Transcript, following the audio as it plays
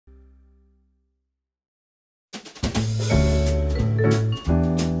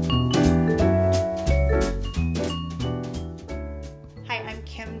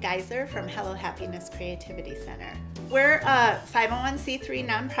Geiser from Hello Happiness Creativity Center. We're a 501c3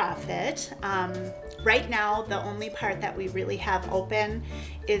 nonprofit. Right now, the only part that we really have open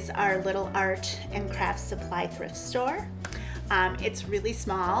is our little art and craft supply thrift store. It's really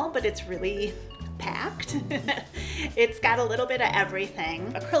small, but it's really packed. It's got a little bit of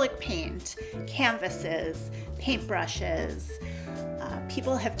everything: acrylic paint, canvases, paintbrushes.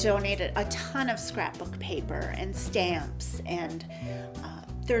 People have donated a ton of scrapbook paper and stamps, and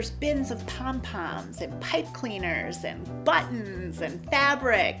there's bins of pom-poms and pipe cleaners and buttons and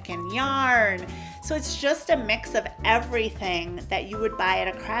fabric and yarn. So it's just a mix of everything that you would buy at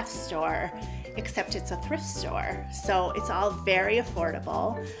a craft store, except it's a thrift store. So it's all very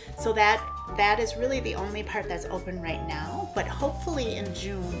affordable. So that is really the only part that's open right now. But hopefully in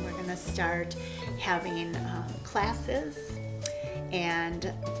June, we're gonna start having classes,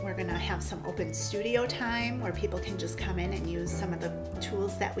 and we're gonna have some open studio time where people can just come in and use some of the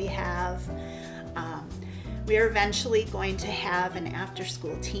tools that we have. We're eventually going to have an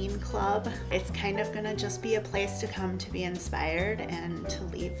after-school teen club. It's kind of gonna just be a place to come to be inspired and to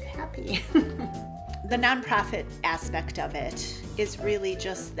leave happy. The nonprofit aspect of it is really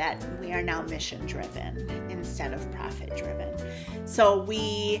just that we are now mission-driven instead of profit-driven. So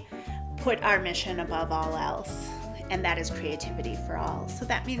we put our mission above all else, and that is creativity for all. So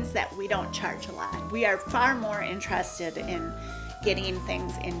that means that we don't charge a lot. We are far more interested in getting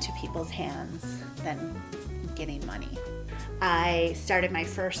things into people's hands than getting money. I started my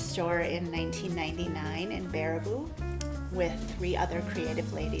first store in 1999 in Baraboo with 3 other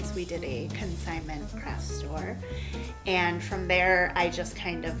creative ladies. We did a consignment craft store, and from there I just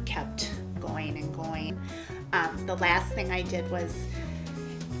kind of kept going and going. The last thing I did was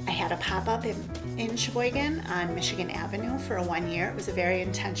I had a pop-up in Sheboygan on Michigan Avenue for 1 year. It was a very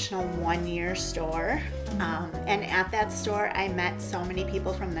intentional 1-year store. And at that store, I met so many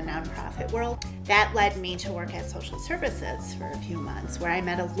people from the nonprofit world. That led me to work at social services for a few months, where I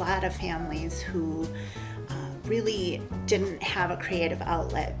met a lot of families who really didn't have a creative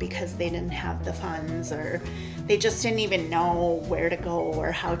outlet because they didn't have the funds, or they just didn't even know where to go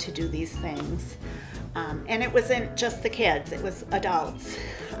or how to do these things. And it wasn't just the kids, it was adults,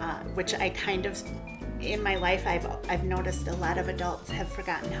 which I kind of, in my life, I've noticed a lot of adults have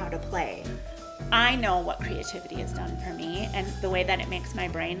forgotten how to play. I know what creativity has done for me, and the way that it makes my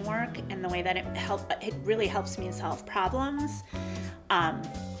brain work, and the way that it really helps me solve problems.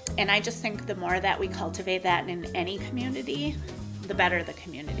 And I just think the more that we cultivate that in any community, the better the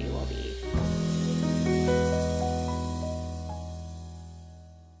community will be.